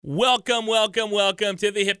Welcome to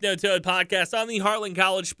the Hypnotoad Podcast on the Heartland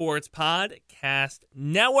College Sports Podcast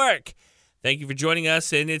Network. Thank you for joining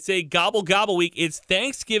us, and it's a gobble week. It's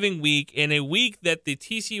Thanksgiving week, and a week that the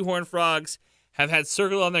TCU Horned Frogs have had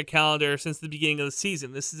circled on their calendar since the beginning of the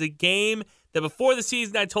season. This is a game that before the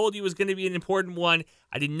season I told you was going to be an important one.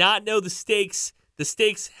 I did not know the stakes. The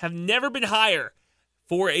stakes have never been higher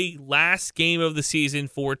for a last game of the season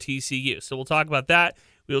for TCU. So we'll talk about that.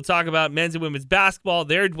 We'll talk about men's and women's basketball,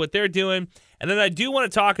 what they're doing. And then I do want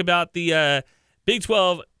to talk about the Big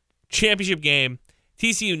 12 championship game.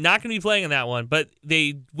 TCU not going to be playing in that one, but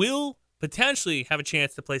they will potentially have a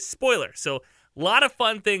chance to play spoiler. So a lot of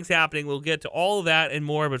fun things happening. We'll get to all of that and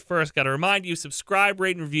more. But first, got to remind you, subscribe,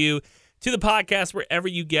 rate, and review to the podcast wherever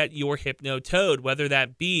you get your Hypnotoad, whether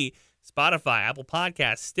that be Spotify, Apple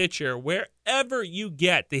Podcasts, Stitcher, wherever you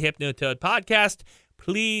get the Hypnotoad podcast.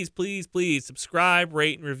 Please subscribe,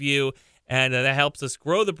 rate, and review, and that helps us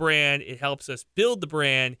grow the brand. It helps us build the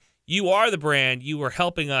brand. You are the brand. You are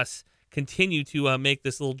helping us continue to make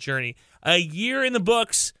this little journey. A year in the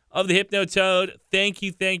books of the Hypnotoad. Thank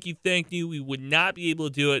you. We would not be able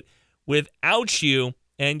to do it without you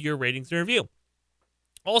and your ratings and review.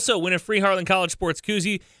 Also, win a free Heartland College Sports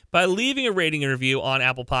koozie by leaving a rating and review on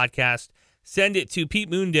Apple Podcast. Send it to Pete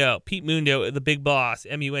Mundo, the big boss,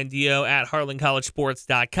 MUNDO, at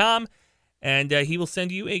heartlandcollegesports.com, and he will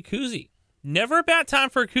send you a koozie. Never a bad time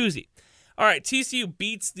for a koozie. All right, TCU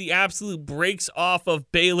beats the absolute brakes off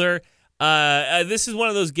of Baylor. This is one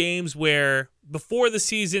of those games where before the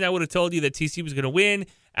season I would have told you that TCU was going to win.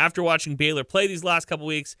 After watching Baylor play these last couple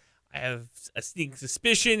weeks, I have a sneaking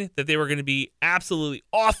suspicion that they were going to be absolutely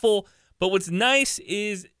awful. But what's nice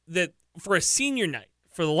is that for a senior night,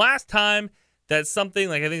 for the last time that something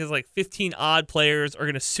like I think it's like 15 odd players are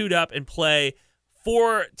going to suit up and play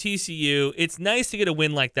for TCU, it's nice to get a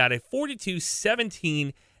win like that. A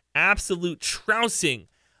 42-17 absolute trouncing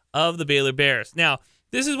of the Baylor Bears. Now,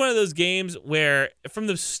 this is one of those games where from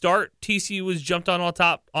the start TCU was jumped on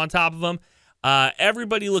top of them.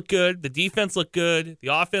 Everybody looked good. The defense looked good. The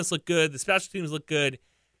offense looked good. The special teams looked good.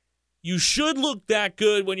 You should look that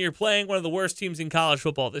good when you're playing one of the worst teams in college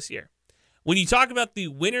football this year. When you talk about the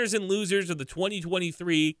winners and losers of the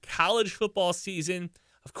 2023 college football season,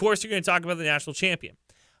 of course you're going to talk about the national champion.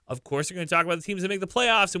 Of course you're going to talk about the teams that make the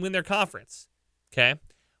playoffs and win their conference. Okay?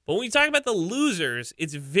 But when you talk about the losers,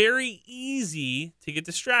 it's very easy to get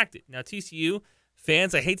distracted. Now, TCU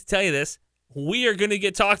fans, I hate to tell you this, we are going to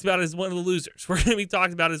get talked about as one of the losers. We're going to be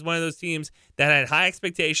talked about as one of those teams that had high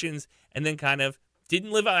expectations and then kind of didn't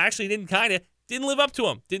live up to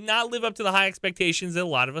them. Did not live up to the high expectations that a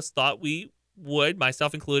lot of us thought we would,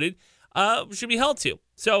 myself included, should be held to.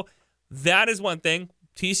 So that is one thing.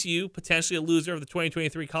 TCU, potentially a loser of the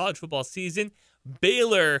 2023 college football season.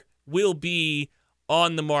 Baylor will be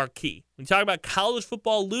on the marquee. When you talk about college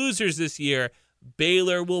football losers this year,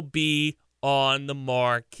 Baylor will be on the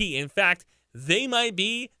marquee. In fact, they might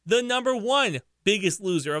be the number one biggest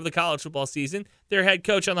loser of the college football season. Their head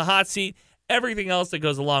coach on the hot seat, everything else that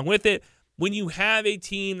goes along with it. When you have a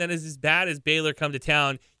team that is as bad as Baylor come to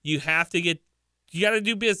town, you got to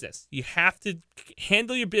do business. You have to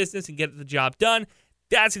handle your business and get the job done.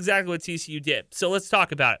 That's exactly what TCU did. So let's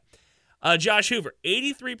talk about it. Josh Hoover,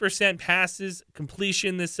 83% passes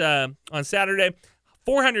completion this on Saturday,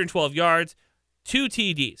 412 yards, 2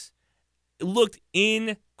 TDs. It looked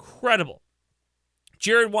incredible.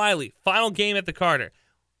 Jared Wiley, final game at the Carter,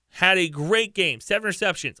 had a great game. 7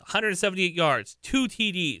 receptions, 178 yards, 2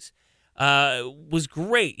 TDs. Was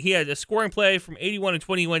great. He had a scoring play from 81 to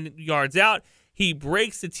 21 yards out. He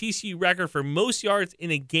breaks the TCU record for most yards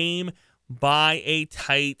in a game by a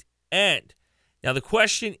tight end. Now, the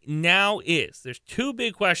question now is, there's 2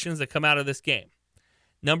 big questions that come out of this game.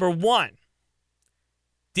 Number 1,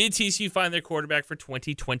 did TCU find their quarterback for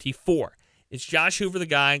 2024? Is Josh Hoover the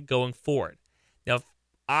guy going forward? Now,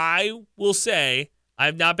 I will say I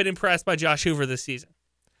have not been impressed by Josh Hoover this season.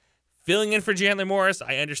 Filling in for Chandler Morris,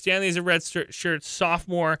 I understand that he's a red shirt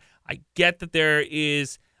sophomore. I get that there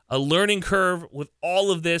is a learning curve with all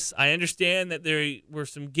of this. I understand that there were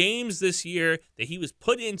some games this year that he was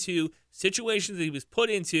put into, situations that he was put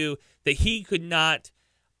into that he could not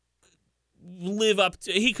live up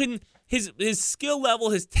to. He couldn't, his skill level,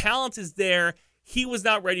 his talent is there. He was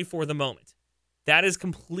not ready for the moment. That is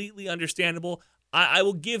completely understandable. I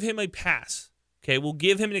will give him a pass. Okay, we'll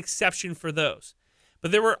give him an exception for those.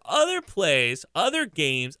 But there were other plays, other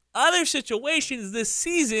games, other situations this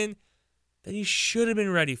season that he should have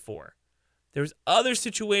been ready for. There's other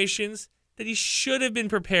situations that he should have been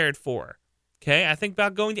prepared for. Okay, I think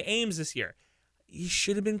about going to Ames this year. He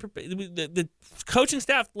should have been prepared. The coaching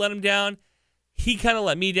staff let him down. he kind of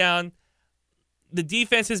let me down. The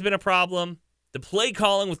defense has been a problem. The play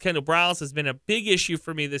calling with Kendall Browse has been a big issue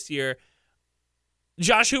for me this year.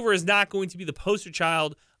 Josh Hoover is not going to be the poster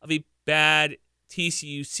child of a bad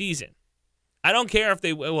TCU season. I don't care if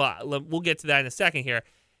they, well, we'll get to that in a second here.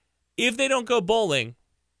 If they don't go bowling,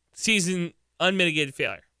 season unmitigated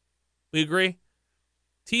failure. We agree?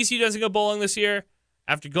 TCU doesn't go bowling this year.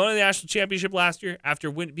 After going to the national championship last year,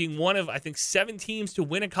 after being one of, I think, 7 teams to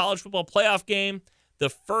win a college football playoff game, the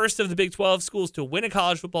first of the Big 12 schools to win a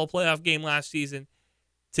college football playoff game last season,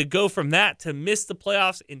 to go from that to miss the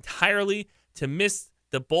playoffs entirely, to miss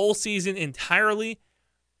the bowl season entirely,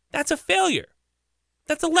 that's a failure.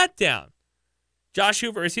 That's a letdown. Josh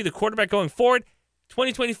Hoover, is he the quarterback going forward?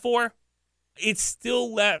 2024, it's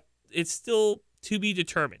still to be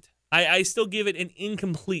determined. I still give it an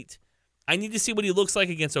incomplete. I need to see what he looks like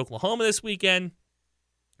against Oklahoma this weekend.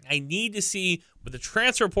 I need to see what the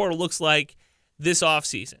transfer portal looks like this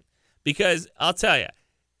offseason. Because I'll tell you,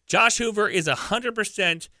 Josh Hoover is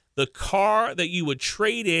 100% the car that you would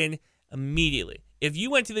trade in immediately. If you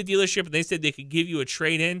went to the dealership and they said they could give you a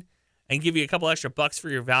trade-in and give you a couple extra bucks for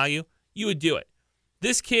your value, you would do it.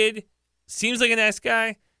 This kid seems like a nice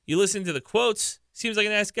guy. You listen to the quotes, seems like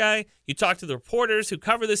a nice guy. You talk to the reporters who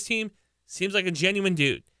cover this team, seems like a genuine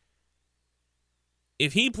dude.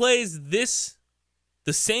 If he plays the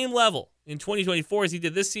same level in 2024 as he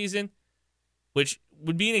did this season, which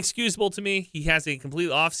would be inexcusable to me, he has a complete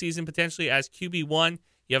offseason potentially as QB1.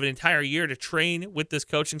 You have an entire year to train with this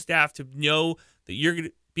coaching staff to know that you're going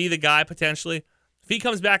to be the guy potentially. If he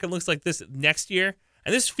comes back and looks like this next year,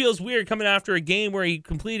 and this feels weird coming after a game where he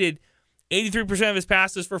completed 83% of his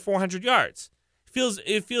passes for 400 yards.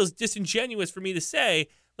 It feels disingenuous for me to say,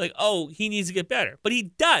 like, oh, he needs to get better. But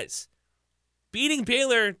he does. Beating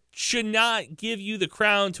Baylor should not give you the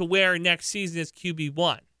crown to wear next season as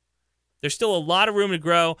QB1. There's still a lot of room to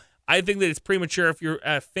grow. I think that it's premature if you're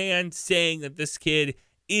a fan saying that this kid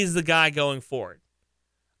is the guy going forward.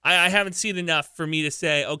 I haven't seen enough for me to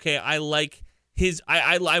say, okay, I like his.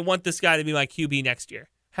 I want this guy to be my QB next year.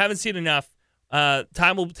 Haven't seen enough.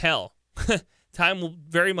 Time will tell. Time will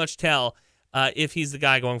very much tell if he's the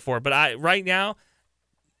guy going forward. But right now,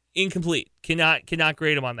 incomplete. Cannot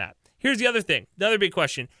grade him on that. Here's the other thing. Another big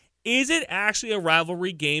question. Is it actually a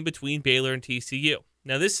rivalry game between Baylor and TCU?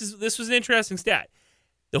 Now, this was an interesting stat.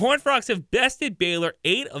 The Horned Frogs have bested Baylor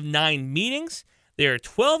 8 of 9 meetings. They are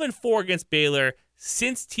 12-4 against Baylor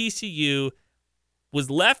since TCU was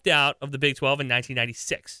left out of the Big 12 in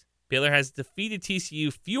 1996. Baylor has defeated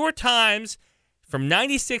TCU fewer times from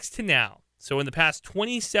 96 to now. So in the past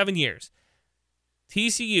 27 years,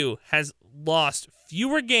 TCU has lost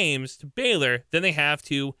fewer games to Baylor than they have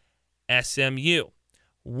to SMU.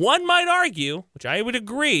 One might argue, which I would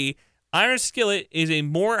agree, Iron Skillet is a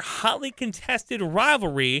more hotly contested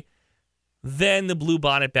rivalry than the Blue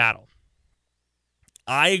Bonnet Battle.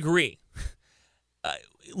 I agree.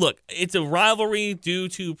 Look, it's a rivalry due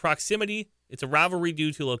to proximity. It's a rivalry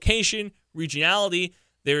due to location, regionality.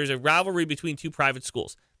 There is a rivalry between two private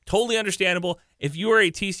schools. Totally understandable. If you are a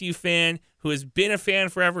TCU fan who has been a fan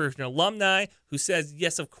forever, an alumni who says,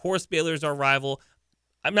 yes, of course, Baylor is our rival,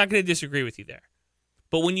 I'm not going to disagree with you there.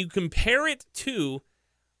 But when you compare it to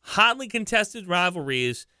hotly contested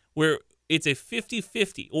rivalries where it's a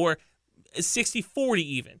 50-50 or a 60-40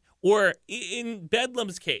 even, or in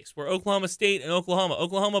Bedlam's case where Oklahoma State and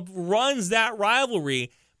Oklahoma runs that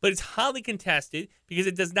rivalry, but it's hotly contested because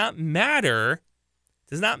it does not matter.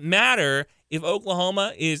 It does not matter if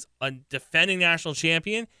Oklahoma is a defending national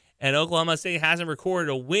champion and Oklahoma State hasn't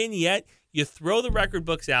recorded a win yet. You throw the record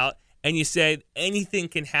books out and you say anything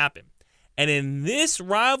can happen. And in this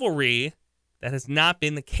rivalry, that has not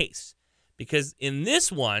been the case. Because in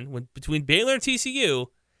this one, between Baylor and TCU,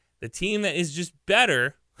 the team that is just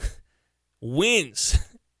better wins.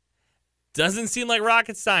 Doesn't seem like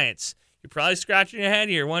rocket science. You're probably scratching your head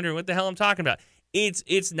here wondering what the hell I'm talking about.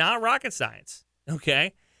 It's not rocket science,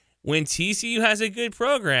 okay? When TCU has a good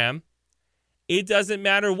program, it doesn't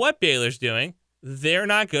matter what Baylor's doing. They're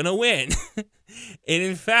not going to win. And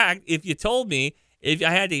in fact, if you told me, if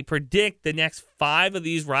I had to predict the next 5 of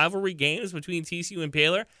these rivalry games between TCU and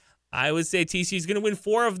Baylor, I would say TCU is going to win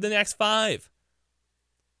 4 of the next 5.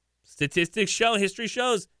 Statistics show, history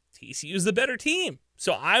shows, TCU is the better team.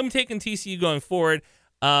 So I'm taking TCU going forward.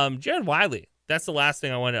 Jared Wiley, that's the last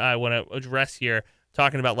thing I want to address here,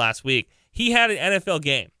 talking about last week. He had an NFL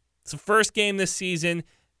game. It's the first game this season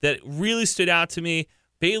that really stood out to me.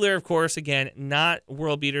 Baylor, of course, again, not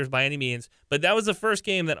world beaters by any means, but that was the first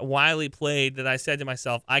game that Wiley played that I said to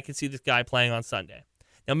myself, I could see this guy playing on Sunday.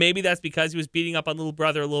 Now, maybe that's because he was beating up on little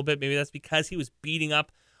brother a little bit. Maybe that's because he was beating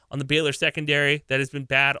up on the Baylor secondary that has been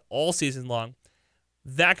bad all season long.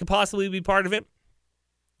 That could possibly be part of it.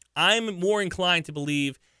 I'm more inclined to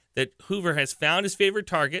believe that Hoover has found his favorite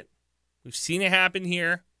target. We've seen it happen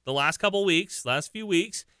here the last few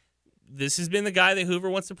weeks. This has been the guy that Hoover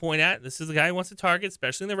wants to point at. This is the guy he wants to target,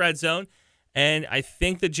 especially in the red zone. And I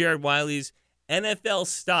think that Jared Wiley's NFL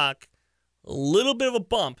stock, a little bit of a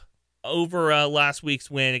bump over last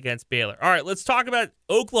week's win against Baylor. All right, let's talk about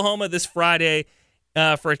Oklahoma this Friday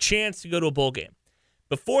for a chance to go to a bowl game.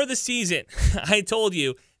 Before the season, I told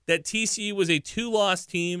you that TCU was a 2-loss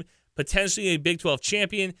team, potentially a Big 12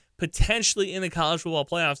 champion, potentially in the college football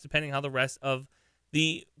playoffs, depending how the rest of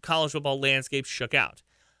the college football landscape shook out.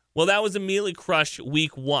 Well, that was immediately crushed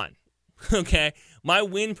week 1. Okay, my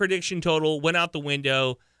win prediction total went out the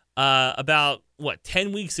window about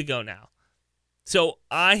 10 weeks ago now. So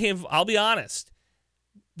I'll be honest.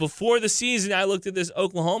 Before the season, I looked at this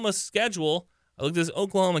Oklahoma schedule. I looked at this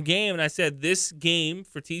Oklahoma game, and I said this game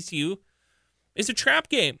for TCU is a trap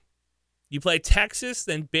game. You play Texas,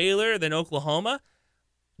 then Baylor, then Oklahoma.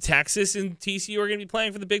 Texas and TCU are going to be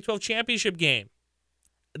playing for the Big 12 championship game.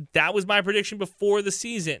 That was my prediction before the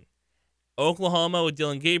season. Oklahoma with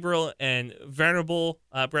Dylan Gabriel and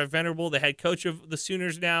Brett Venerable, the head coach of the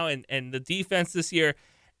Sooners now, and the defense this year,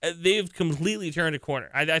 they've completely turned a corner.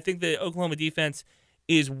 I think the Oklahoma defense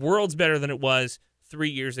is worlds better than it was 3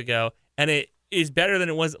 years ago, and it is better than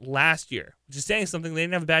it was last year, which is saying something. They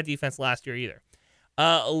didn't have a bad defense last year either.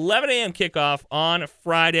 11 a.m. kickoff on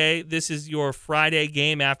Friday. This is your Friday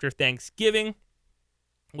game after Thanksgiving,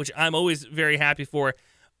 which I'm always very happy for.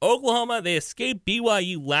 Oklahoma, they escaped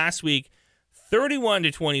BYU last week,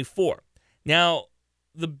 31-24. Now,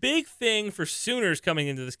 the big thing for Sooners coming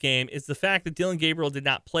into this game is the fact that Dylan Gabriel did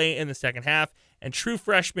not play in the second half, and true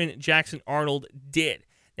freshman Jackson Arnold did.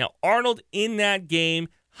 Now, Arnold in that game,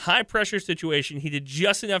 high-pressure situation, he did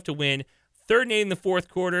just enough to win. 3rd and 8 in the fourth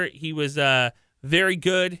quarter, he was very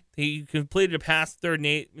good. He completed a pass 3rd and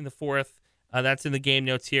 8 in the fourth. That's in the game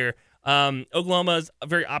notes here. Oklahoma's a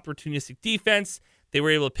very opportunistic defense. They were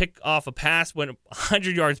able to pick off a pass, went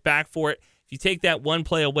 100 yards back for it. If you take that one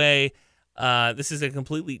play away, this is a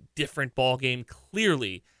completely different ball game,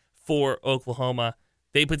 clearly, for Oklahoma.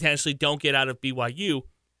 They potentially don't get out of BYU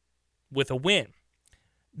with a win.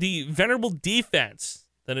 The Venerable defense,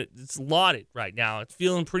 that it's lauded right now. It's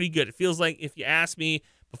feeling pretty good. It feels like if you asked me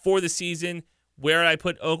before the season where I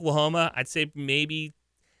put Oklahoma, I'd say maybe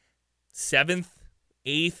 7th,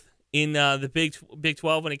 8th in the Big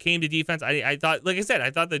 12 when it came to defense. I thought, like I said,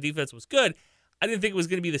 I thought the defense was good. I didn't think it was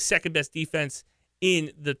going to be the second best defense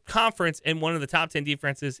in the conference and one of the top 10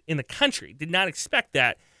 defenses in the country. Did not expect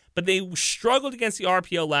that, but they struggled against the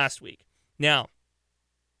RPO last week. Now,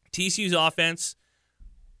 TCU's offense,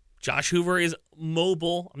 Josh Hoover is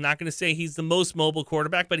mobile. I'm not going to say he's the most mobile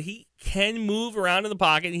quarterback, but he can move around in the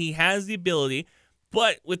pocket. He has the ability.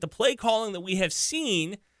 But with the play calling that we have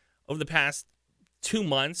seen over the past 2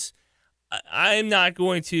 months, I'm not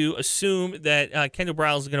going to assume that Kendall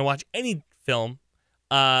Briles is going to watch any film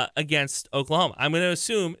against Oklahoma. I'm going to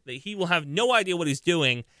assume that he will have no idea what he's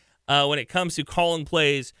doing when it comes to calling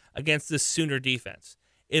plays against this Sooner defense.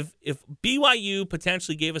 If BYU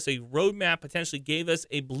potentially gave us a roadmap, potentially gave us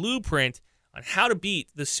a blueprint on how to beat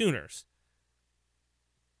the Sooners,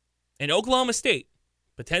 and Oklahoma State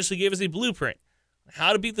potentially gave us a blueprint on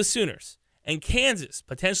how to beat the Sooners, and Kansas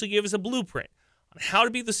potentially gave us a blueprint on how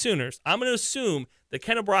to beat the Sooners, I'm going to assume that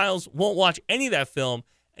Kendall Briles won't watch any of that film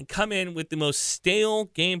and come in with the most stale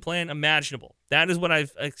game plan imaginable. That is what I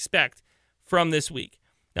expect from this week.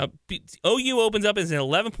 Now, OU opens up as an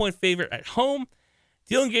 11-point favorite at home.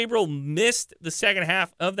 Dylan Gabriel missed the second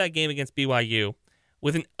half of that game against BYU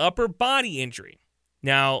with an upper body injury.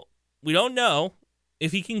 Now, we don't know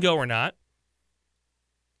if he can go or not.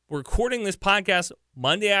 We're recording this podcast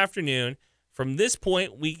Monday afternoon. From this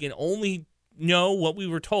point, we can only know what we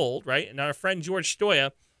were told, right? And our friend George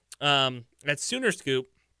Stoya at Sooner Scoop,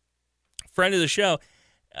 friend of the show,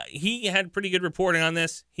 he had pretty good reporting on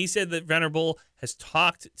this. He said that Venerable has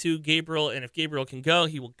talked to Gabriel, and if Gabriel can go,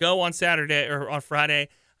 he will go on Saturday or on Friday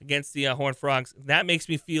against the Horned Frogs. That makes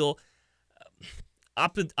me feel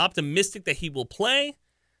optimistic that he will play.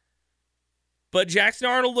 But Jackson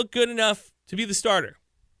Arnold looked good enough to be the starter.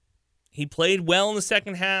 He played well in the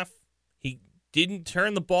second half. He didn't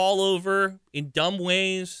turn the ball over in dumb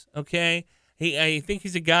ways, okay? I think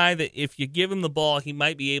he's a guy that if you give him the ball, he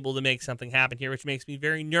might be able to make something happen here, which makes me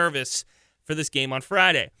very nervous for this game on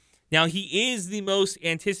Friday. Now, he is the most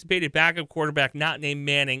anticipated backup quarterback not named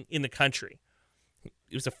Manning in the country.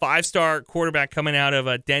 He was a 5-star quarterback coming out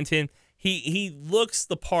of Denton. He looks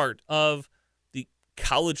the part of the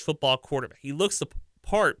college football quarterback. He looks the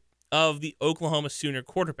part of the Oklahoma Sooner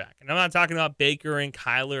quarterback. And I'm not talking about Baker and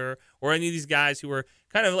Kyler or any of these guys who were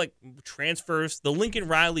kind of like transfers, the Lincoln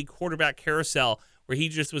Riley quarterback carousel, where he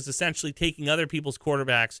just was essentially taking other people's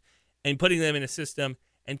quarterbacks and putting them in a system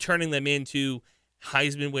and turning them into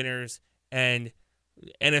Heisman winners and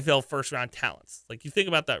NFL first-round talents. Like, you think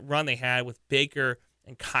about that run they had with Baker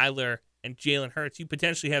and Kyler and Jalen Hurts, you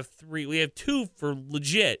potentially have three. We have two for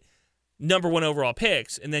legit number one overall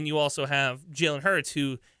picks, and then you also have Jalen Hurts,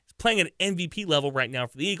 who is playing at MVP level right now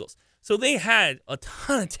for the Eagles. So they had a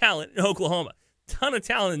ton of talent in Oklahoma, ton of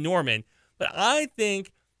talent in Norman, but I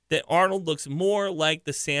think that Arnold looks more like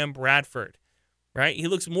the Sam Bradford, right? He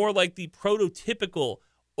looks more like the prototypical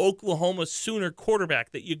Oklahoma Sooner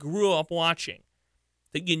quarterback that you grew up watching,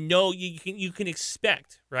 that you know you can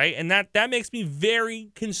expect, right? And that makes me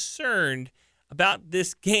very concerned about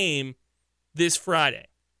this game this Friday.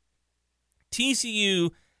 TCU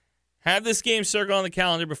had this game circled on the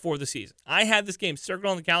calendar before the season. I had this game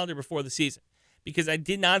circled on the calendar before the season because I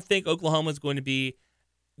did not think Oklahoma was going to be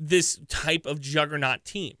this type of juggernaut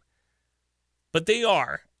team. But they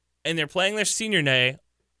are, and they're playing their senior day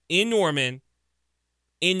in Norman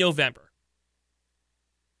in November.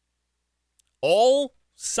 All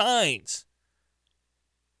signs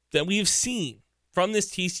that we've seen from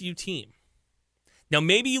this TCU team. Now,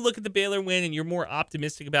 maybe you look at the Baylor win and you're more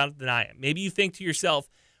optimistic about it than I am. Maybe you think to yourself,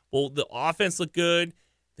 well, the offense looked good.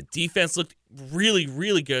 The defense looked really,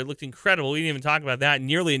 really good. Looked incredible. We didn't even talk about that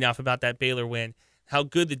nearly enough about that Baylor win, how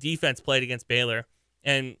good the defense played against Baylor.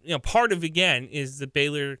 And, part of, again, is the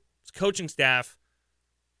Baylor coaching staff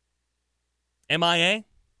MIA, a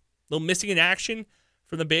little missing in action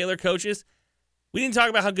from the Baylor coaches. We didn't talk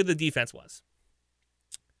about how good the defense was.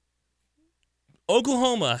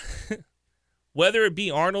 Oklahoma, whether it be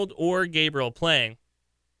Arnold or Gabriel playing,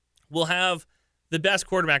 will have the best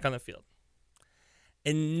quarterback on the field.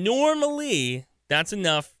 And normally, that's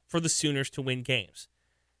enough for the Sooners to win games.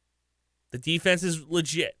 The defense is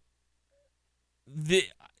legit.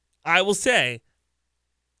 I will say,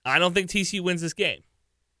 I don't think TCU wins this game.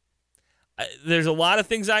 There's a lot of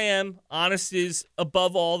things I am. Honest is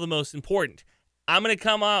above all the most important. I'm going to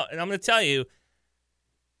come out and I'm going to tell you,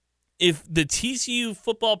 if the TCU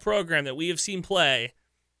football program that we have seen play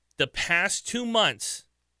the past 2 months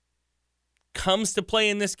comes to play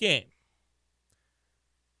in this game,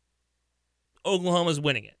 Oklahoma's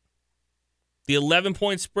winning it. The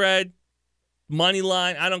 11-point spread, money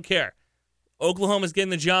line, I don't care. Oklahoma's getting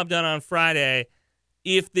the job done on Friday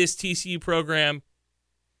if this TCU program,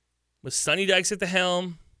 with Sonny Dykes at the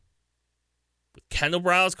helm, with Kendall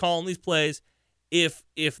Browse calling these plays, if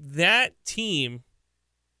that team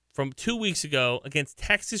from 2 weeks ago against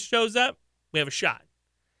Texas shows up, we have a shot.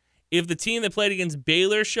 If the team that played against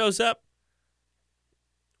Baylor shows up,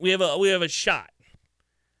 we have a shot.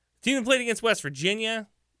 The team that played against West Virginia,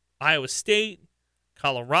 Iowa State,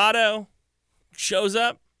 Colorado shows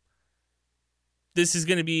up, this is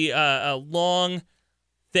going to be a long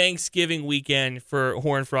Thanksgiving weekend for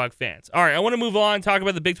Horned Frog fans. All right, I want to move on, talk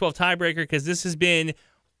about the Big 12 tiebreaker, because this has been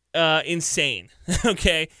insane.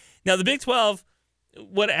 Okay, now the Big 12,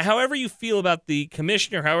 however you feel about the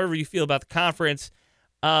commissioner, however you feel about the conference,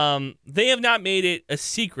 they have not made it a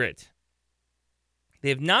secret. They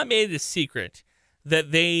have not made it a secret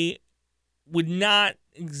that they would not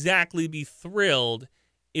exactly be thrilled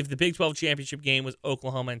if the Big 12 championship game was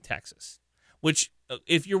Oklahoma and Texas. Which,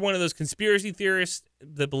 if you're one of those conspiracy theorists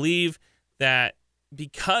that believe that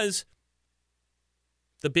because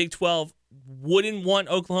the Big 12 wouldn't want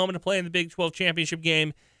Oklahoma to play in the Big 12 championship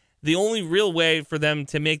game, the only real way for them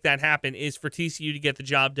to make that happen is for TCU to get the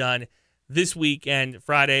job done this weekend,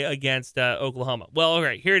 Friday, against Oklahoma. Well, all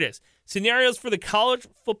right, here it is. Scenarios for the college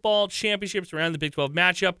football championships around the Big 12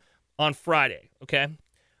 matchup on Friday, okay?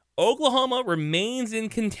 Oklahoma remains in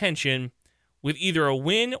contention with either a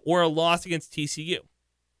win or a loss against TCU.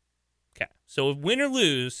 Okay, so if win or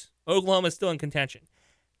lose, Oklahoma is still in contention.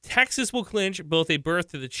 Texas will clinch both a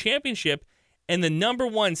berth to the championship and the number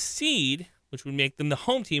one seed, which would make them the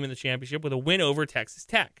home team in the championship, with a win over Texas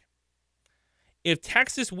Tech. If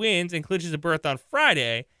Texas wins and clinches a berth on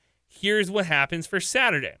Friday, here's what happens for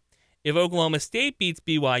Saturday. If Oklahoma State beats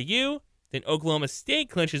BYU, then Oklahoma State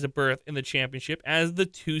clinches a berth in the championship as the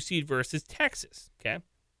 2 seed versus Texas. Okay.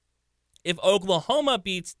 If Oklahoma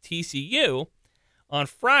beats TCU on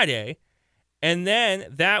Friday, and then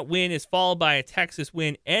that win is followed by a Texas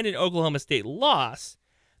win and an Oklahoma State loss,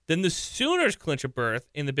 then the Sooners clinch a berth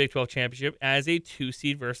in the Big 12 championship as a 2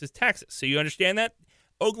 seed versus Texas. So you understand that?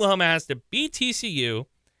 Oklahoma has to beat TCU,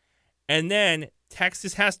 and then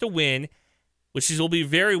Texas has to win, which will be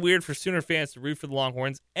very weird for Sooner fans to root for the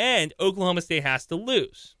Longhorns, and Oklahoma State has to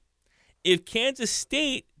lose. If Kansas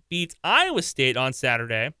State beats Iowa State on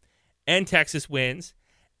Saturday and Texas wins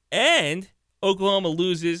and Oklahoma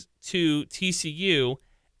loses to TCU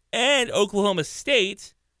and Oklahoma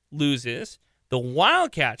State loses, the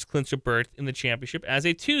Wildcats clinch a berth in the championship as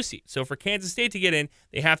a 2 seed. So for Kansas State to get in,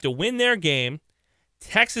 they have to win their game,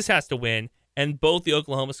 Texas has to win, and both the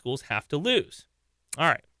Oklahoma schools have to lose. All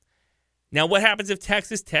right. Now what happens if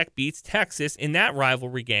Texas Tech beats Texas in that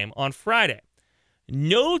rivalry game on Friday?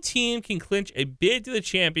 No team can clinch a bid to the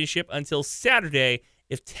championship until Saturday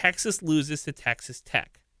if Texas loses to Texas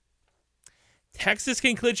Tech. Texas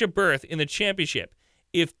can clinch a berth in the championship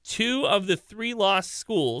if 2 of the 3 lost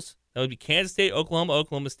schools, that would be Kansas State,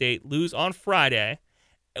 Oklahoma State, lose on Friday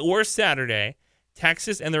or Saturday.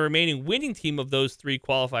 Texas and the remaining winning team of those 3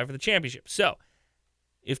 qualify for the championship. So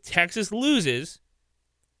if Texas loses,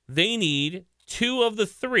 they need 2 of the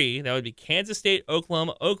 3, that would be Kansas State,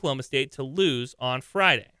 Oklahoma State, to lose on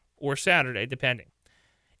Friday or Saturday, depending.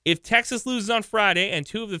 If Texas loses on Friday and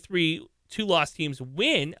 2 of the 3 lost teams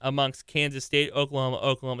win amongst Kansas State,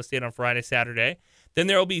 Oklahoma State on Friday, Saturday, then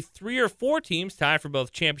there will be 3 or 4 teams tied for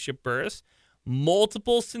both championship berths.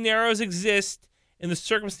 Multiple scenarios exist in the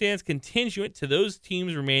circumstance contingent to those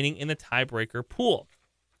teams remaining in the tiebreaker pool.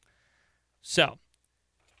 So,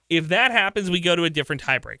 if that happens, we go to a different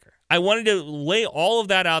tiebreaker. I wanted to lay all of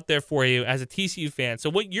that out there for you as a TCU fan. So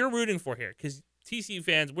what you're rooting for here, because TCU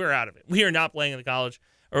fans, we're out of it. We are not playing in the college,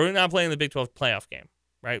 or we're not playing the Big 12 playoff game,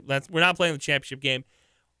 right? We're not playing the championship game.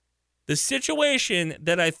 The situation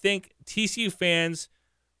that I think TCU fans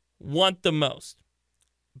want the most: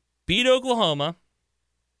 beat Oklahoma,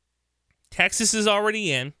 Texas is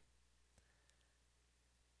already in,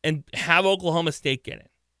 and have Oklahoma State get in.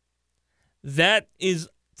 That is,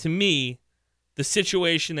 to me, the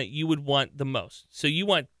situation that you would want the most. So you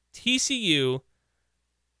want TCU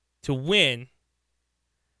to win,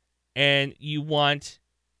 and you want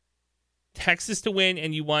Texas to win,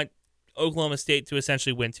 and you want Oklahoma State to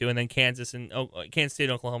essentially win too, and then Kansas State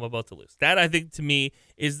and Oklahoma both to lose. That, I think, to me,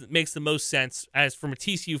 makes the most sense as from a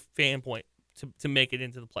TCU fan point to make it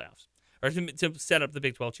into the playoffs, or to set up the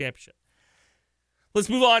Big 12 championship. Let's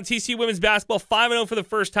move on. TCU women's basketball 5-0 for the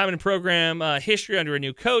first time in program history under a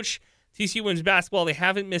new coach. TCU women's basketball, they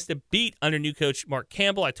haven't missed a beat under new coach Mark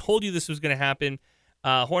Campbell. I told you this was going to happen.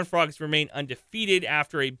 Horned Frogs remain undefeated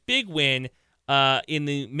after a big win in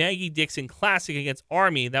the Maggie Dixon Classic against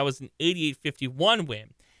Army. That was an 88-51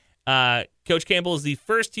 win. Coach Campbell is the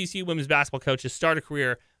first TCU women's basketball coach to start a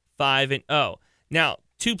career 5-0. Now,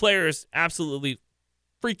 2 players absolutely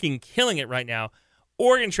freaking killing it right now.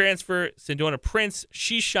 Oregon transfer Sindona Prince,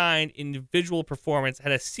 she shined in individual performance,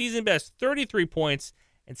 had a season-best 33 points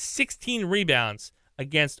and 16 rebounds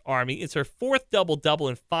against Army. It's her 4th double-double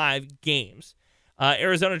in 5 games.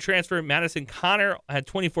 Arizona transfer Madison Connor had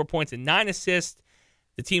 24 points and 9 assists.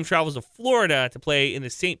 The team travels to Florida to play in the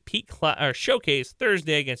St. Pete Showcase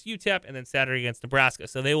Thursday against UTEP and then Saturday against Nebraska.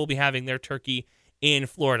 So they will be having their turkey in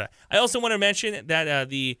Florida. I also want to mention that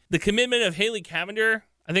the commitment of Haley Cavender,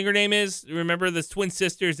 I think her name is. Remember the twin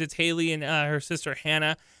sisters? It's Haley and her sister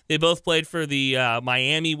Hannah. They both played for the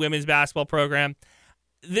Miami women's basketball program.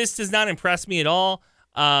 This does not impress me at all.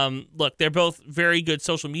 Look, they're both very good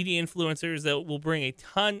social media influencers that will bring a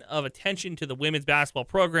ton of attention to the women's basketball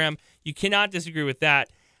program. You cannot disagree with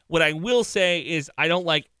that. What I will say is I don't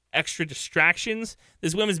like extra distractions.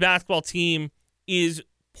 This women's basketball team is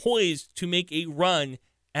poised to make a run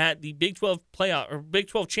at the Big 12 playoff or Big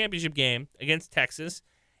 12 championship game against Texas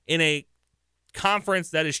in a conference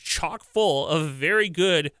that is chock full of very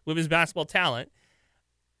good women's basketball talent.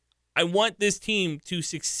 I want this team to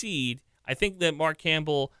succeed. I think that Mark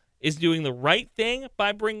Campbell is doing the right thing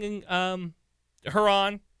by bringing her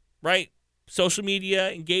on, right? Social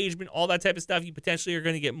media, engagement, all that type of stuff. You potentially are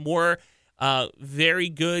going to get more very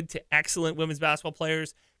good to excellent women's basketball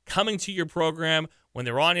players coming to your program when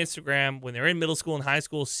they're on Instagram, when they're in middle school and high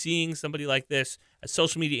school, seeing somebody like this, a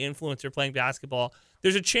social media influencer playing basketball.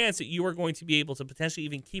 There's a chance that you are going to be able to potentially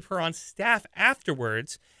even keep her on staff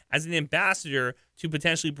afterwards as an ambassador to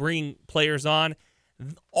potentially bring players on.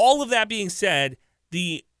 All of that being said,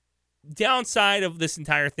 the downside of this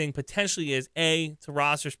entire thing potentially is A, it's a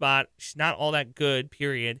roster spot. She's not all that good,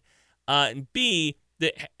 period. And B,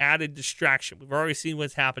 the added distraction. We've already seen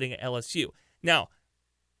what's happening at LSU. Now,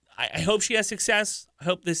 I hope she has success. I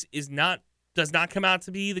hope this does not come out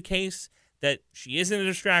to be the case, that she isn't a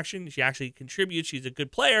distraction. She actually contributes. She's a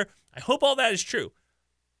good player. I hope all that is true.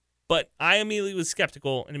 But I immediately was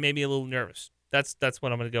skeptical, and it made me a little nervous. That's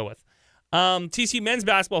what I'm going to go with. TCU men's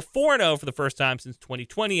basketball 4-0 for the first time since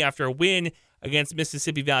 2020 after a win against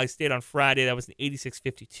Mississippi Valley State on Friday. That was an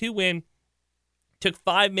 86-52 win. Took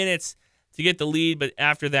 5 minutes to get the lead, but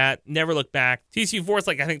after that, never looked back. TCU forced,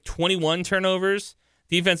 21 turnovers.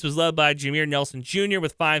 Defense was led by Jameer Nelson Jr.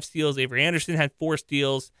 with 5 steals. Avery Anderson had 4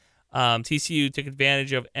 steals. TCU took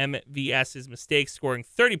advantage of MVS's mistakes, scoring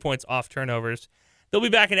 30 points off turnovers. They'll be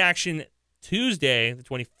back in action Tuesday, the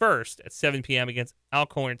 21st, at 7 p.m. against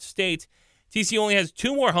Alcorn State. TCU only has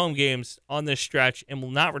 2 more home games on this stretch and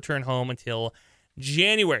will not return home until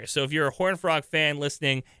January. So if you're a Horned Frog fan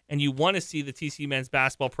listening and you want to see the TCU men's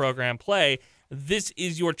basketball program play, this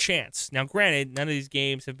is your chance. Now, granted, none of these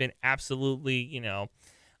games have been absolutely,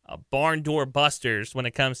 barn door busters when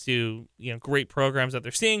it comes to, great programs that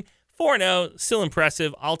they're seeing. 4-0, still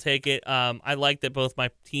impressive. I'll take it. I like that both my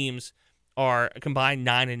teams are combined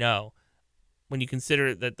 9-0. When you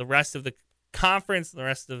consider that the rest of the conference, the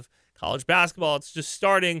rest of college basketball, it's just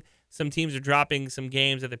starting. Some teams are dropping some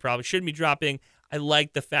games that they probably shouldn't be dropping. I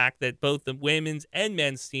like the fact that both the women's and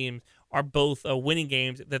men's teams are both winning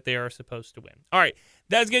games that they are supposed to win. All right,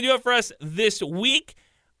 that's going to do it for us this week.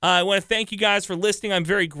 I want to thank you guys for listening. I'm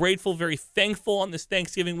very grateful, very thankful on this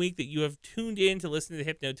Thanksgiving week that you have tuned in to listen to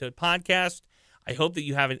the Hypnotoad podcast. I hope that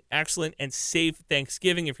you have an excellent and safe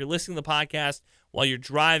Thanksgiving. If you're listening to the podcast while you're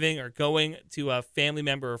driving or going to a family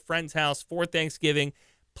member or friend's house for Thanksgiving,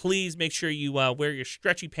 please make sure you wear your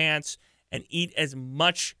stretchy pants and eat as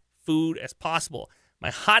much food as possible. My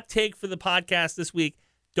hot take for the podcast this week,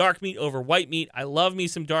 dark meat over white meat. I love me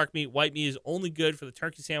some dark meat. White meat is only good for the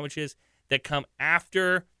turkey sandwiches that come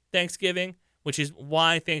after Thanksgiving, which is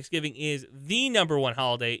why Thanksgiving is the number one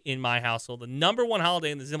holiday in my household. The number one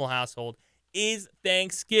holiday in the Zimmel household is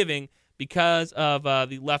Thanksgiving because of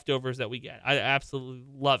the leftovers that we get. I absolutely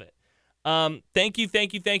love it. Thank you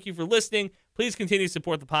for listening. Please continue to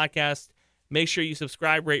support the podcast. Make sure you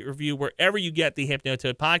subscribe, rate, review wherever you get the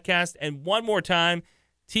Hypnotoad podcast. And one more time,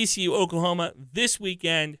 TCU Oklahoma this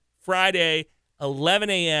weekend, Friday, 11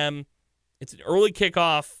 a.m. It's an early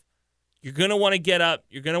kickoff. You're going to want to get up.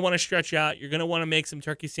 You're going to want to stretch out. You're going to want to make some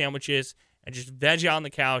turkey sandwiches and just veg out on the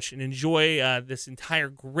couch and enjoy this entire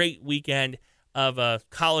great weekend of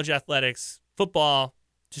college athletics, football,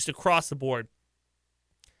 just across the board.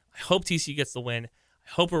 I hope TCU gets the win.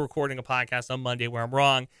 I hope we're recording a podcast on Monday where I'm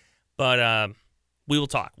wrong, but we will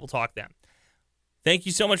talk. We'll talk then. Thank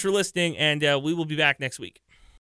you so much for listening, and we will be back next week.